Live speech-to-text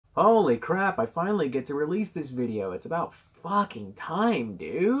Holy crap, I finally get to release this video. It's about fucking time,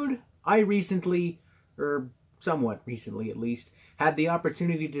 dude. I recently, or somewhat recently at least, had the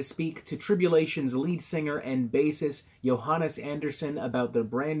opportunity to speak to Tribulation's lead singer and bassist, Johannes Andersson, about their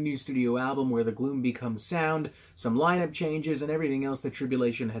brand new studio album where the Gloom Becomes Sound, some lineup changes, and everything else that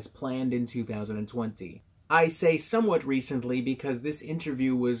Tribulation has planned in 2020. I say somewhat recently because this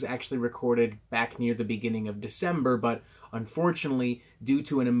interview was actually recorded back near the beginning of December, but unfortunately, due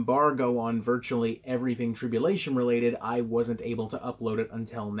to an embargo on virtually everything Tribulation related, I wasn't able to upload it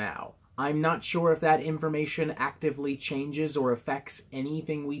until now. I'm not sure if that information actively changes or affects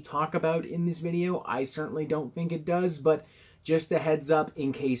anything we talk about in this video. I certainly don't think it does, but just a heads up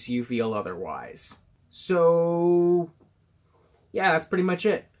in case you feel otherwise. So, yeah, that's pretty much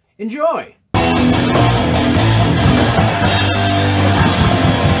it. Enjoy!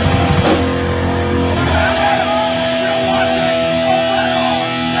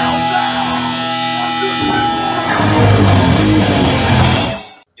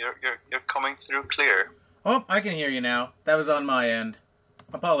 You're coming through clear. Oh, I can hear you now. That was on my end.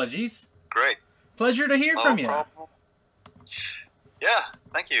 Apologies. Great. Pleasure to hear from you. Problem. Yeah,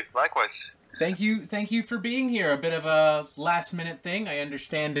 thank you. Likewise. Thank you for being here. A bit of a last-minute thing. I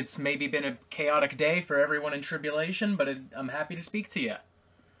understand it's maybe been a chaotic day for everyone in Tribulation, but I'm happy to speak to you.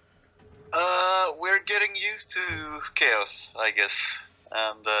 We're getting used to chaos, I guess,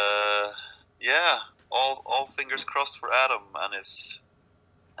 and yeah, all fingers crossed for Adam and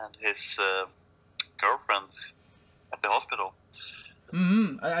his girlfriend at the hospital.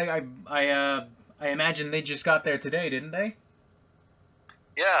 Mm-hmm. I imagine they just got there today, didn't they?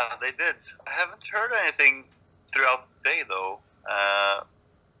 Yeah, they did. I haven't heard anything throughout the day, though.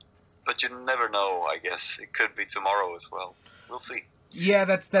 But you never know, I guess. It could be tomorrow as well. We'll see. Yeah,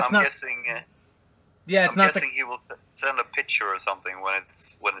 that's I'm not... guessing... yeah, it's I'm not guessing he will send a picture or something when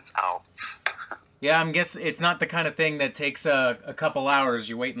it's out. Yeah, I'm guessing it's not the kind of thing that takes a couple hours.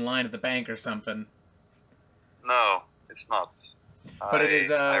 You wait in line at the bank or something. No, it's not. But it is...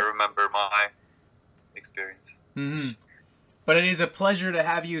 I remember my experience. Mm-hmm. But it is a pleasure to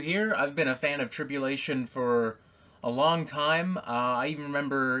have you here. I've been a fan of Tribulation for a long time. I even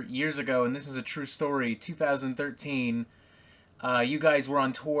remember years ago, and this is a true story, 2013, you guys were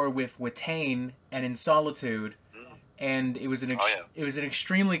on tour with Watain and In Solitude, and it was it was an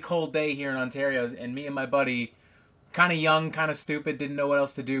extremely cold day here in Ontario, and me and my buddy, kind of young, kind of stupid, didn't know what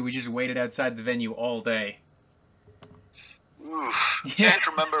else to do. We just waited outside the venue all day. Oof. Yeah. Can't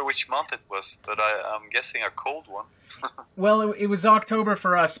remember which month it was, but I'm guessing a cold one. Well, it was October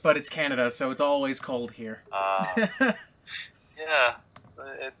for us, but it's Canada, so it's always cold here. Yeah,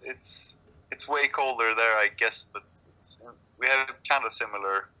 it's way colder there, I guess, but we have kind of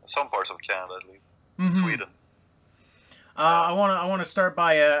similar, some parts of Canada at least, Sweden. I want to start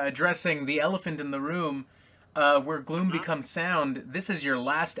by addressing the elephant in the room, where Gloom Becomes Sound. This is your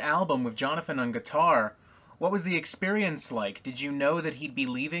last album with Jonathan on guitar. What was the experience like? Did you know that he'd be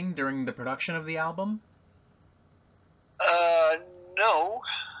leaving during the production of the album? No.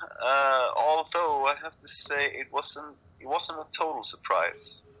 Although I have to say it wasn't a total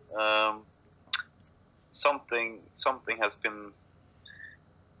surprise. Something has been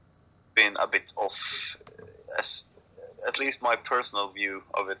a bit off, as at least my personal view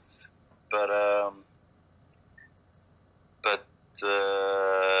of it. But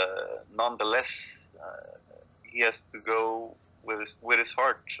nonetheless, he has to go with his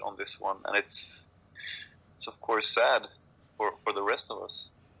heart on this one, and it's of course sad for the rest of us.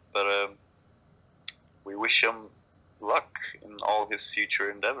 But we wish him luck in all his future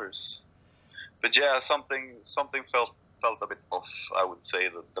endeavors. But yeah, something felt a bit off, I would say,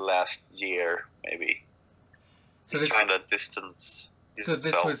 the last year maybe. So this kind of distance. So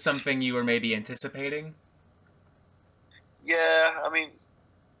this was something you were maybe anticipating? Yeah, I mean,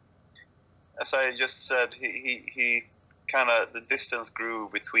 as I just said, he kind of, the distance grew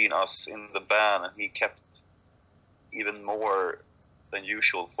between us in the band, and he kept even more than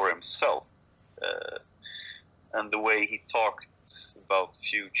usual for himself. And the way he talked about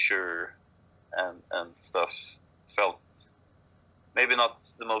future and stuff felt maybe not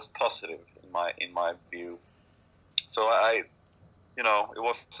the most positive in my view. So it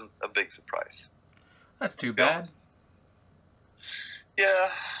wasn't a big surprise. That's too bad.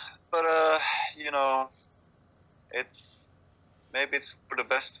 Yeah, but maybe it's for the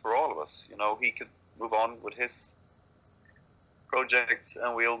best for all of us. He could move on with his projects,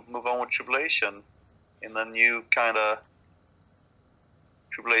 and we'll move on with Tribulation in a new kind of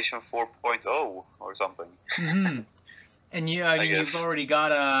Tribulation 4.0 or something. Mm-hmm. And you've already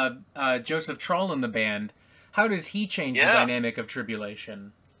got Joseph Troll in the band. How does he change the dynamic of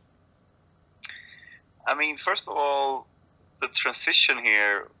Tribulation? I mean, first of all, the transition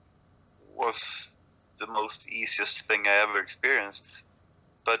here was the most easiest thing I ever experienced.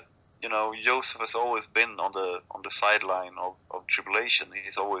 But you know, Joseph has always been on the sideline of Tribulation.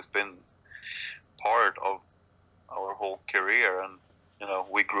 He's always been part of our whole career, and you know,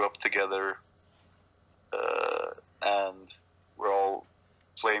 we grew up together, and we're all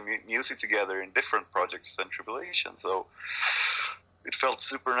playing music together in different projects than Tribulation. So it felt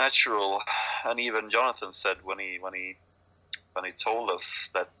supernatural. And even Jonathan said when he told us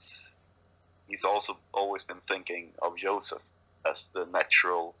that he's also always been thinking of Joseph as the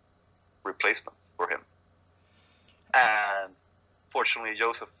natural replacement for him. And fortunately,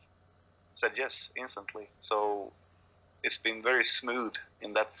 Joseph said yes instantly. So it's been very smooth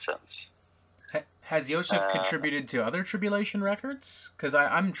in that sense. Has Joseph contributed to other Tribulation records? Because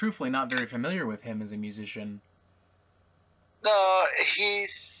I'm truthfully not very familiar with him as a musician. No, I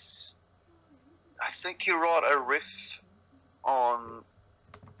think he wrote a riff on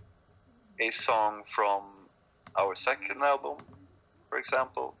a song from our second album, for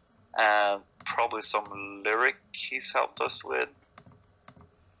example, and probably some lyric he's helped us with.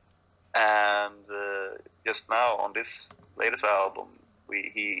 And just now on this latest album,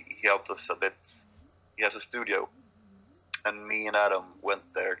 he helped us a bit. He has a studio, and me and Adam went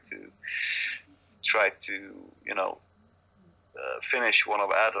there to try to, you know, finish one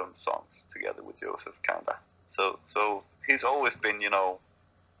of Adam's songs together with Joseph, kinda. So he's always been, you know,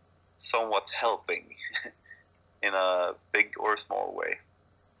 somewhat helping in a big or small way.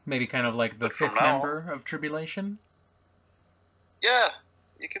 Maybe kind of like the fifth member of Tribulation? Yeah,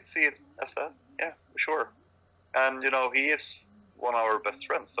 you can see it as that. Yeah, for sure. And, you know, he is one of our best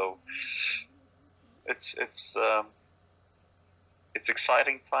friends, so it's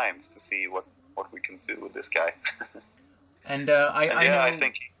exciting times to see what we can do with this guy. And I know... I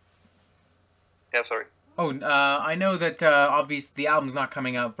think... Yeah, sorry. Oh, I know that obviously the album's not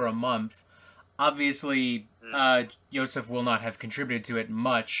coming out for a month. Obviously, Joseph will not have contributed to it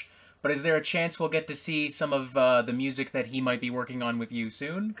much, but is there a chance we'll get to see some of the music that he might be working on with you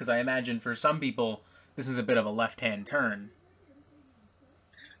soon? Because I imagine for some people, this is a bit of a left-hand turn.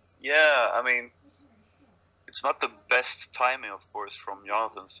 Yeah, I mean, it's not the best timing, of course, from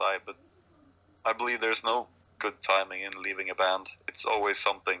Jonathan's side, but I believe there's no good timing in leaving a band. It's always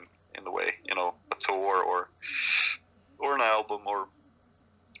something in the way, you know, a tour or an album or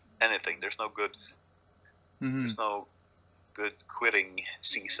anything. There's no good quitting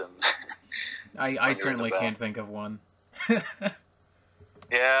season. I certainly can't think of one.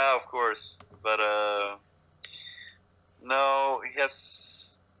 Yeah, of course, but no, he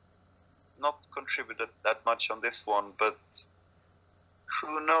has not contributed that much on this one, but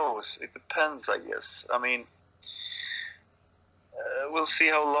who knows? It depends, I guess. I mean, we'll see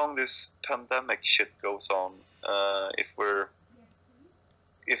how long this pandemic shit goes on.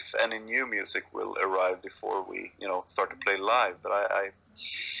 If any new music will arrive before we, you know, start to play live. But I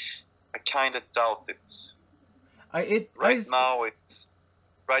kind of doubt it. Right now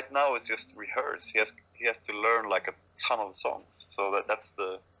it's just rehearse. He has to learn like a ton of songs. So that's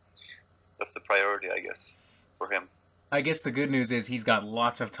the priority, I guess, for him. I guess the good news is he's got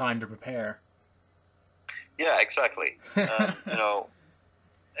lots of time to prepare. Yeah, exactly. You know,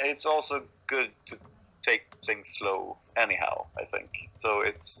 it's also good to take things slow anyhow, I think. So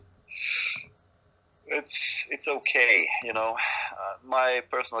it's okay, you know. My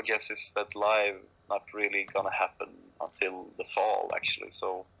personal guess is that live not really gonna happen until the fall, actually.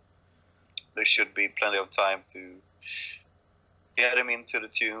 So there should be plenty of time to get him into the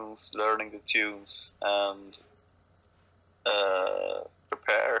tunes, learning the tunes, and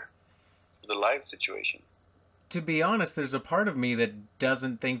prepare for the live situation. To be honest, there's a part of me that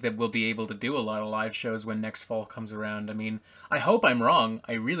doesn't think that we'll be able to do a lot of live shows when next fall comes around. I mean, I hope I'm wrong.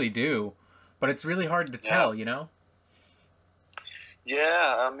 I really do. But it's really hard to tell, you know?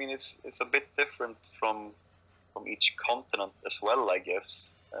 Yeah, I mean, it's a bit different from each continent as well, I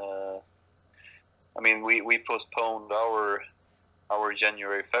guess. I mean, we postponed our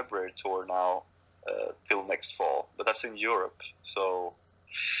January, February tour now till next fall. But that's in Europe, so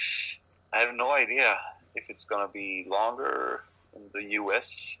I have no idea if it's going to be longer in the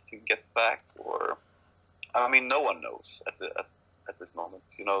US to get back, or I mean, no one knows at this moment.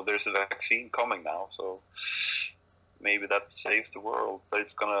 You know, there's a vaccine coming now, so maybe that saves the world, but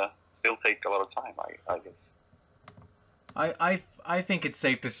it's going to still take a lot of time, I guess. I think it's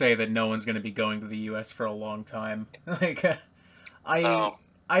safe to say that no one's going to be going to the US for a long time. Like, I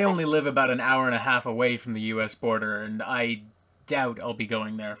only live about an hour and a half away from the US border, and I doubt I'll be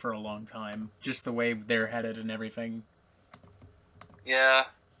going there for a long time, just the way they're headed and everything. Yeah,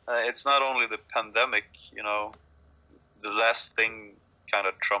 it's not only the pandemic, you know. The last thing kind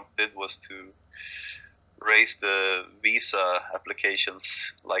of Trump did was to raise the visa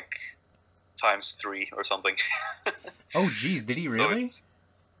applications like ×3 or something. Oh, geez, did he So really?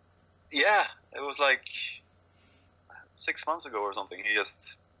 yeah, it was like 6 months ago or something. He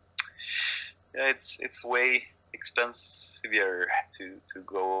just, yeah, it's way expensive to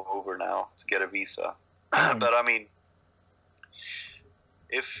go over now to get a visa. Oh. But I mean,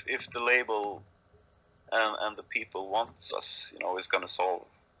 if the label and the people wants us, you know, it's gonna solve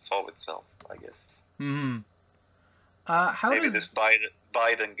itself, I guess. Hmm. Maybe this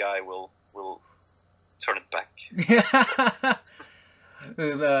Biden guy will turn it back.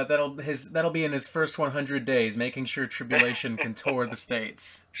 That'll be in his first 100 days, making sure Tribulation can tour the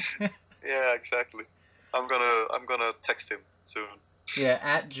states. Yeah, exactly. I'm gonna text him soon. Yeah,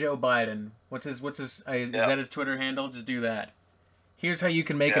 at Joe Biden. What's his? Is that his Twitter handle? Just do that. Here's how you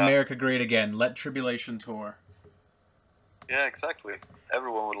can make America great again. Let Tribulation tour. Yeah, exactly.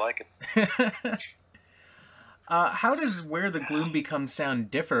 Everyone would like it. How does Where the Gloom Becomes Sound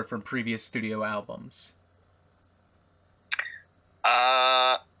differ from previous studio albums?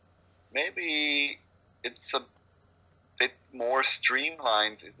 Maybe it's a bit more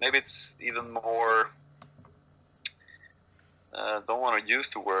streamlined. Maybe it's even more, don't want to use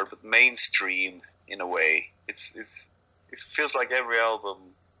the word, but mainstream in a way. It feels like every album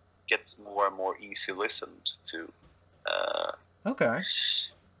gets more and more easy listened to. Okay.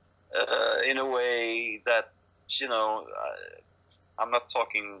 In a way that, you know, I'm not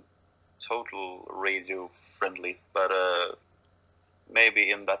talking total radio friendly, but maybe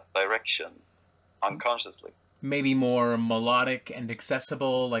in that direction, unconsciously. Maybe more melodic and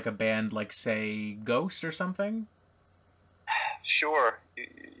accessible, like a band like, say, Ghost or something? Sure,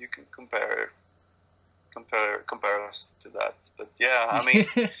 you can compare us to that, but yeah, I mean,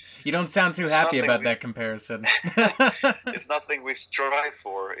 you don't sound too happy about that comparison. It's nothing we strive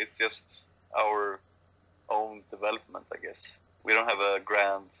for. It's just our own development, I guess. We don't have a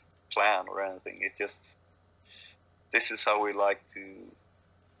grand plan or anything. It just, this is how we like to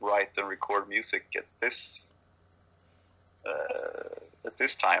write and record music at this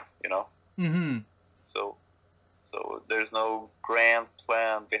time, you know. Mm-hmm. So there's no grand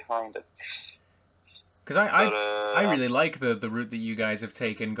plan behind it. Because I really like the route that you guys have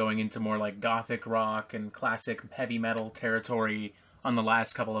taken, going into more like gothic rock and classic heavy metal territory on the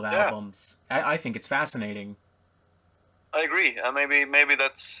last couple of albums. I think it's fascinating. I agree. Maybe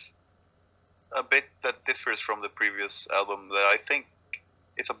that's a bit that differs from the previous album, that I think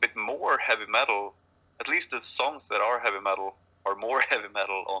it's a bit more heavy metal. At least the songs that are heavy metal are more heavy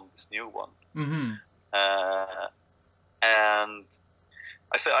metal on this new one. Mm-hmm. And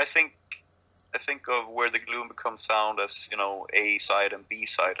I think of Where the Gloom Becomes Sound as, you know, A side and B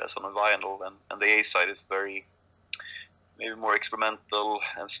side as on a vinyl, and the A side is very, maybe more experimental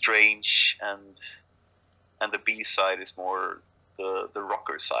and strange, and the B side is more the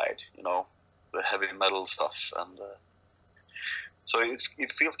rocker side, you know, the heavy metal stuff, and so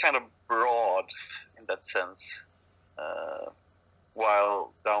it feels kind of broad in that sense,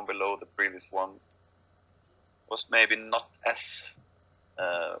 while Down Below, the previous one, was maybe not as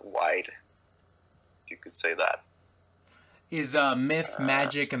wide, if you could say that. Is myth,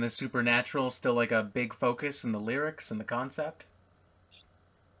 magic, and the supernatural still like a big focus in the lyrics and the concept?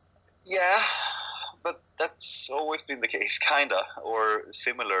 Yeah, but that's always been the case, kinda, or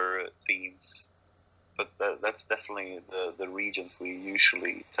similar themes. But that's definitely the regions we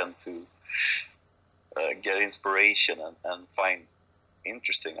usually tend to get inspiration and find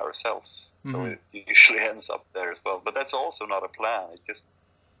interesting ourselves. Mm-hmm. So it usually ends up there as well. But that's also not a plan. It just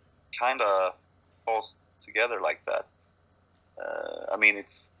kind of falls together like that. I mean,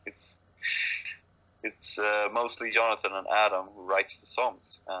 it's mostly Jonathan and Adam who writes the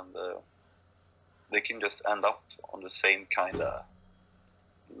songs, and they can just end up on the same kind of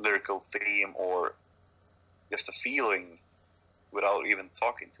lyrical theme or just a feeling without even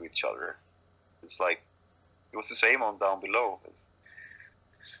talking to each other. It's like, it was the same on Down Below.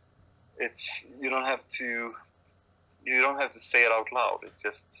 It's you don't have to say it out loud. It's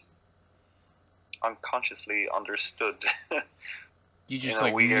just unconsciously understood. You just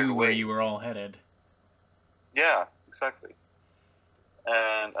like knew where you were all headed. Yeah, exactly.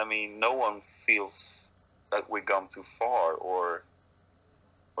 And I mean, no one feels that we've gone too far or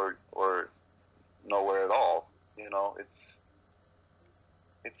nowhere at all. You know, it's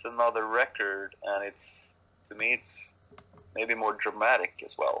another record, and to me it's maybe more dramatic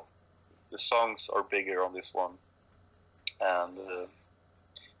as well. The songs are bigger on this one, and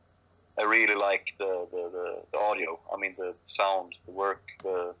I really like the audio. I mean, the sound, the work,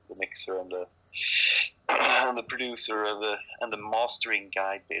 the mixer, and the and the producer and the mastering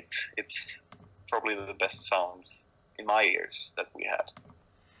guy did. It's probably the best sound in my ears that we had.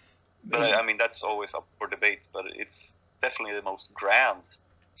 But I mean, that's always up for debate. But it's definitely the most grand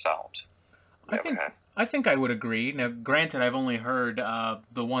sound we ever had. I think I would agree. Now, granted, I've only heard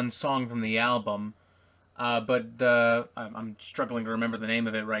the one song from the album, but I'm struggling to remember the name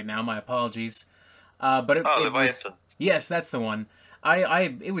of it right now. My apologies. But it was, yes, that's the one. I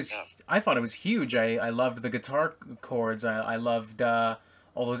thought it was huge. I loved the guitar chords. I loved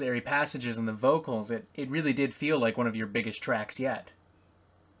all those airy passages and the vocals. It really did feel like one of your biggest tracks yet.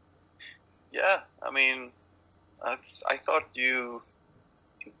 Yeah, I mean, I thought you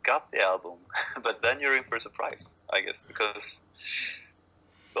got the album, but then you're in for a surprise, I guess, because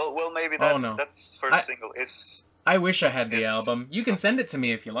well maybe that's first single is. I wish I had the album. You can send it to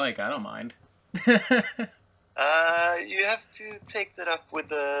me if you like. I don't mind. You have to take that up with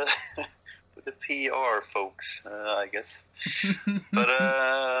the with the PR folks, I guess. But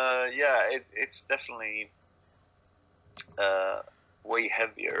yeah, it's definitely way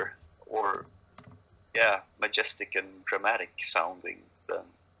heavier, or majestic and dramatic sounding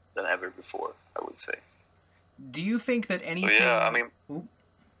than ever before, I would say. Do you think that anything? So, yeah, I mean. Ooh.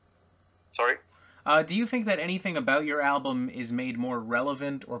 Sorry. Do you think that anything about your album is made more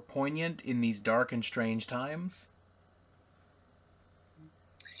relevant or poignant in these dark and strange times?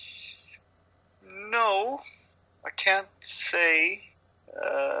 No, I can't say.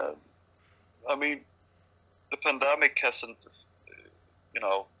 I mean, the pandemic hasn't,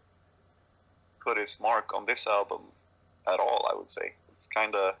 put its mark on this album at all, I would say. It's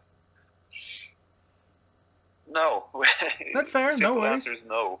kind of... No. That's fair, no worries. The answer is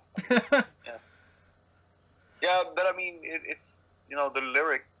no. Yeah, but I mean, it's, the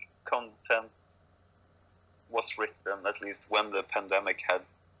lyric content was written, at least when the pandemic had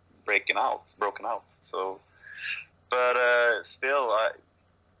broken out. So, but still,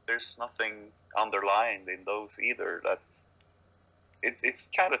 there's nothing underlined in those either. That it's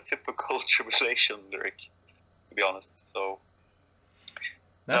kind of typical Tribulation lyric, to be honest. So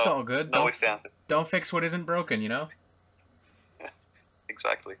that's all good. No is the answer. Don't fix what isn't broken, Yeah,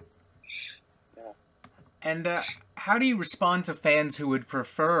 exactly. And how do you respond to fans who would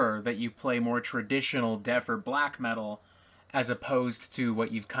prefer that you play more traditional death or black metal as opposed to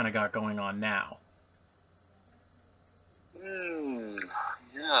what you've kind of got going on now?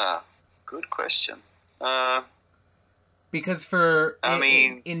 Yeah, good question. Because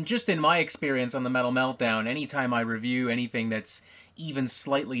in my experience on the Metal Meltdown, anytime I review anything that's even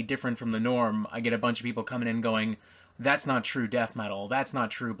slightly different from the norm, I get a bunch of people coming in going, "That's not true death metal. That's not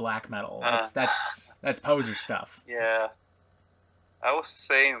true black metal. That's poser stuff." Yeah, I was the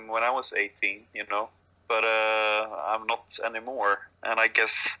same when I was 18, but I'm not anymore. And I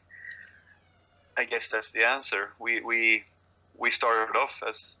guess that's the answer. We started off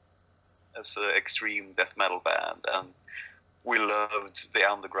as an extreme death metal band, and we loved the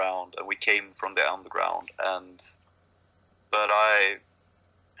underground, and we came from the underground. But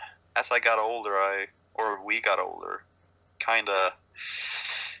as I got older, we got older,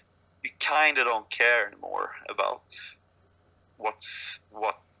 you kind of don't care anymore about what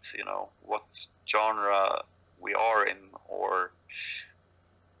genre we are in, or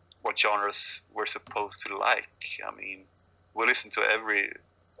what genres we're supposed to like. I mean, we listen to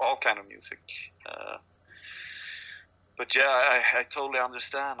all kind of music. But yeah, I totally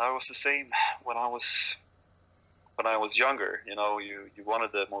understand. I was the same when I was younger. You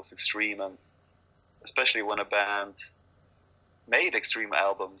wanted the most extreme, and especially when a band made extreme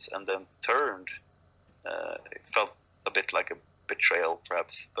albums and then turned, it felt a bit like a betrayal,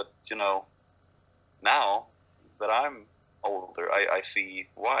 perhaps. But now that I'm older, I see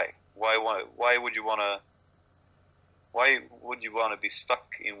why. Why would you want to be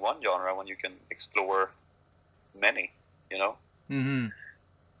stuck in one genre when you can explore many? Mm-hmm.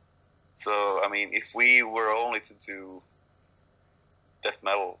 So I mean, if we were only to do death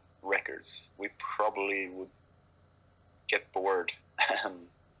metal records, we probably would get bored and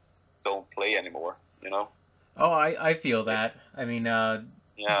don't play anymore, Oh, I feel that. I mean,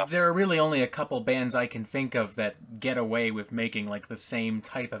 there are really only a couple bands I can think of that get away with making like the same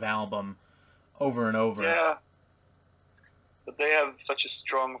type of album over and over. Yeah, but they have such a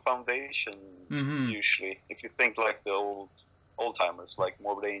strong foundation, usually. If you think like the old timers, like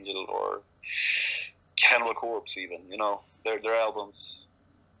Morbid Angel or Cannibal Corpse, even, their albums,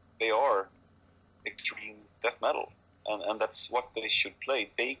 they are extreme death metal. And that's what they should play.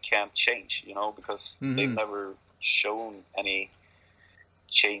 They can't change, because they've never shown any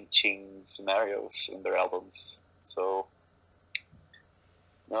changing scenarios in their albums. So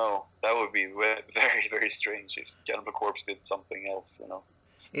no, that would be very, very strange if Cannibal Corpse did something else, you know.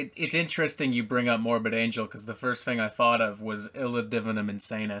 It's interesting you bring up Morbid Angel, because the first thing I thought of was Illa Divinum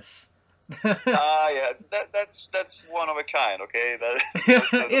Insanus. Yeah, that's one of a kind, okay?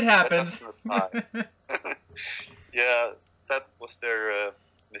 It happens. Yeah, that was their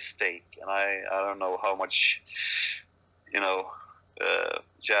mistake, and I don't know how much, you know,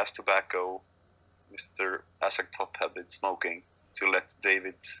 jazz tobacco Mr. Azagtop had been smoking to let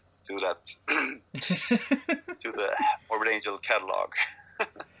David do that to the Morbid Angel catalog.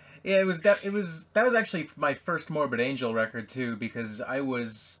 Yeah, that was actually my first Morbid Angel record too, because I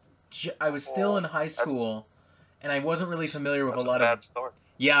was still in high school, and I wasn't really familiar with a lot of. Start.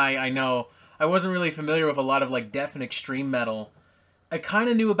 Yeah, I know. I wasn't really familiar with a lot of like death and extreme metal. I kind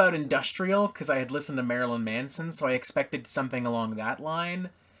of knew about industrial because I had listened to Marilyn Manson, so I expected something along that line.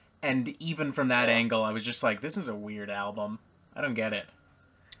 And even from that angle, I was just like, "This is a weird album. I don't get it."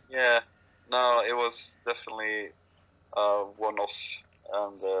 Yeah, no, it was definitely one-off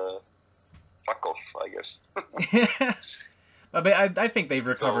and fuck off, I guess. But I think they've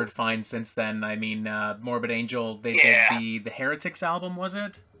recovered fine since then. I mean, Morbid Angel, they did the Heretics album, was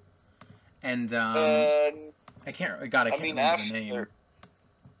it? And I can't remember the name.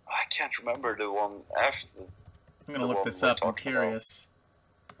 I can't remember the one after. I'm gonna look this up. I'm curious.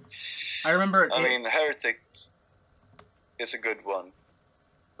 I remember. I mean, Heretic is a good one,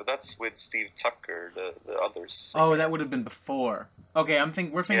 but that's with Steve Tucker. The others. Oh, that would have been before. Okay,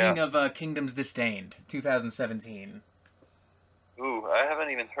 we're thinking of Kingdoms Disdained, 2017. Ooh, I haven't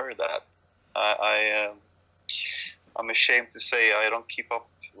even heard that. I'm ashamed to say I don't keep up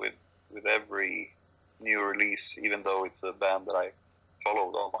with every new release, even though it's a band that I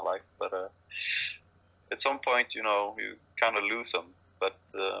followed all my life. But at some point, you know, you kind of lose them. But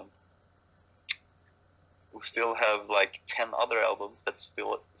we still have like 10 other albums that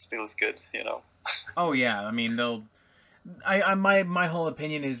still is good, you know. Oh yeah, I mean my whole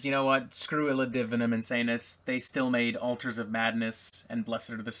opinion is, you know what, screw Illa Divinum Insanus. They still made Altars of Madness and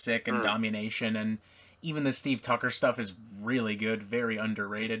Blessed Are the Sick and Domination, and even the Steve Tucker stuff is really good, very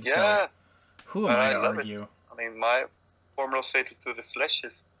underrated. Yeah. So who am I to argue? It. I mean, my Formulas Fatal to the Flesh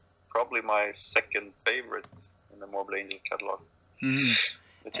is probably my second favorite in the Morbid Angel catalog. Mm-hmm.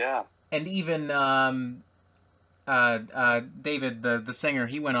 But yeah. And even David, the singer,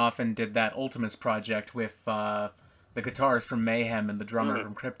 he went off and did that Ultimus project with the guitarist from Mayhem and the drummer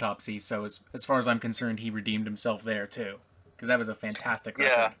from Cryptopsy. So as far as I'm concerned, he redeemed himself there too, because that was a fantastic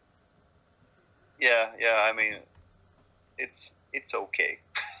record. Yeah. I mean, it's okay.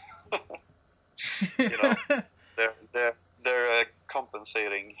 You know, they're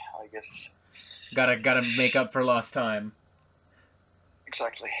compensating, I guess. Gotta make up for lost time.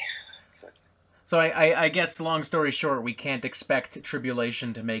 Exactly. So I guess, long story short, we can't expect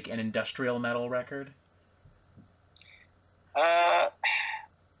Tribulation to make an industrial metal record? I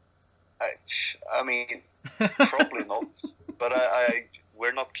mean, probably not. But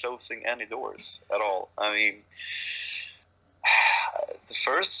we're not closing any doors at all. I mean, the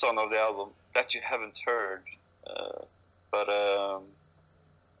first song of the album that you haven't heard, but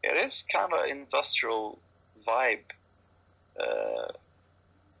it is kind of industrial vibe.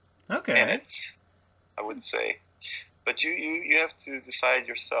 Okay. In it, I would say, but you have to decide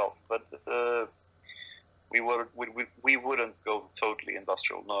yourself. But we wouldn't go totally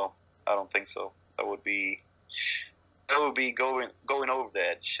industrial. No, I don't think so. That would be going over the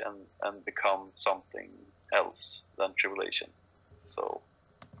edge and become something else than Tribulation. So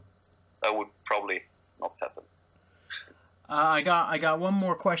that would probably not happen. I got one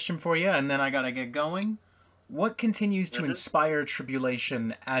more question for you, and then I gotta get going. What continues to inspire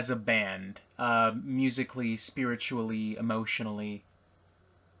Tribulation as a band, musically, spiritually, emotionally?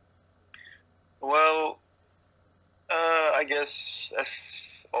 Well, I guess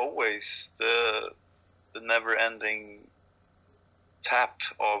as always, the never-ending tap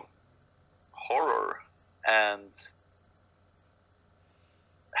of horror and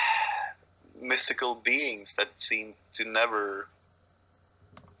mythical beings that seem to never,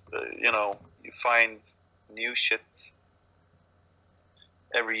 you know, you find new shit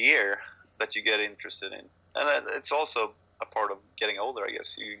every year that you get interested in, and it's also a part of getting older, I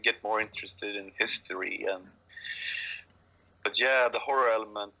guess. You get more interested in history, but yeah, the horror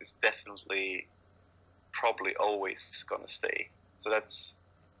element is definitely probably always gonna stay. So that's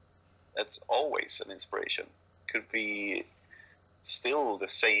always an inspiration. Could be still the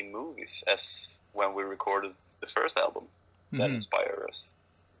same movies as when we recorded the first album that inspired us.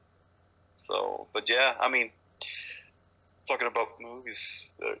 So, but yeah, I mean, talking about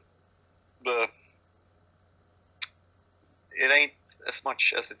movies, the it ain't as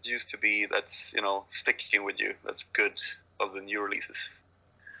much as it used to be. That's sticking with you. That's good of the new releases,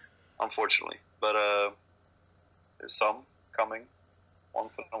 unfortunately. But there's some coming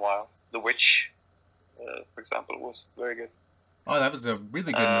once in a while. The Witch, for example, was very good. Oh, that was a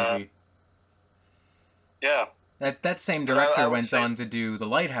really good movie. Yeah. That same director went on to do The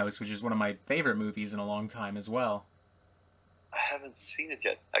Lighthouse, which is one of my favorite movies in a long time as well. I haven't seen it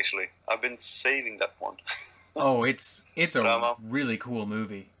yet, actually. I've been saving that one. Oh, it's a really cool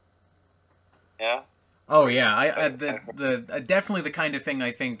movie. Yeah. Oh yeah, definitely the kind of thing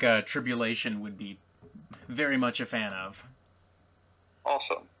I think Tribulation would be very much a fan of.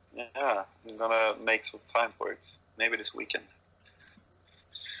 Awesome. Yeah, I'm gonna make some time for it. Maybe this weekend.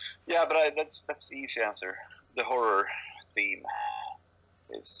 Yeah, but that's the easy answer. The horror theme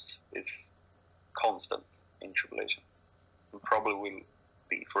is constant in Tribulation. And probably will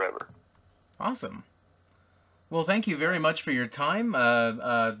be forever. Awesome. Well, thank you very much for your time.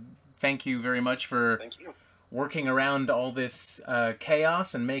 Thank you very much for working around all this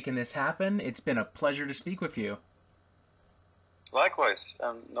chaos and making this happen. It's been a pleasure to speak with you. Likewise,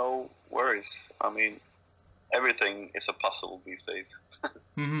 and no worries. I mean, everything is a puzzle these days,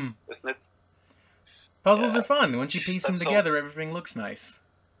 isn't it? Puzzles are fun. Once you piece them together, everything looks nice.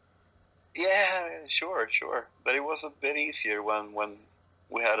 Yeah, sure. But it was a bit easier when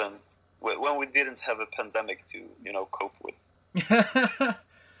we didn't have a pandemic to cope with.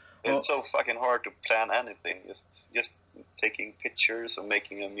 It's so fucking hard to plan anything. Just taking pictures or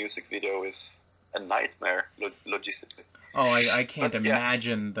making a music video is a nightmare logistically. Oh, I can't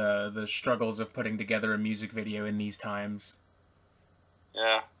imagine the struggles of putting together a music video in these times.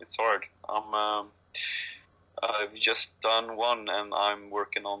 Yeah, it's hard. I've just done one and I'm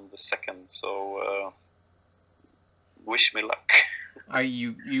working on the second, so wish me luck.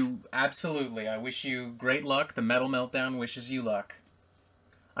 You absolutely. I wish you great luck. The Metal Meltdown wishes you luck.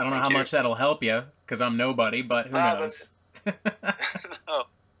 I don't know how much that'll help you, because I'm nobody, but who knows? No.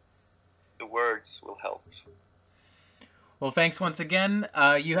 The words will help. Well, thanks once again.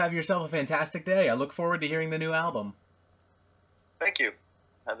 You have yourself a fantastic day. I look forward to hearing the new album. Thank you.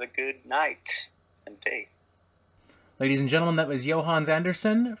 Have a good night and day. Ladies and gentlemen, that was Johannes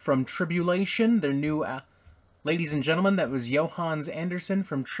Andersson from Tribulation. Their new... Ladies and gentlemen, that was Johannes Andersson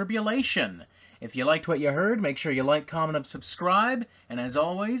from Tribulation. If you liked what you heard, make sure you like, comment, and subscribe. And as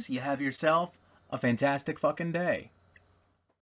always, you have yourself a fantastic fucking day.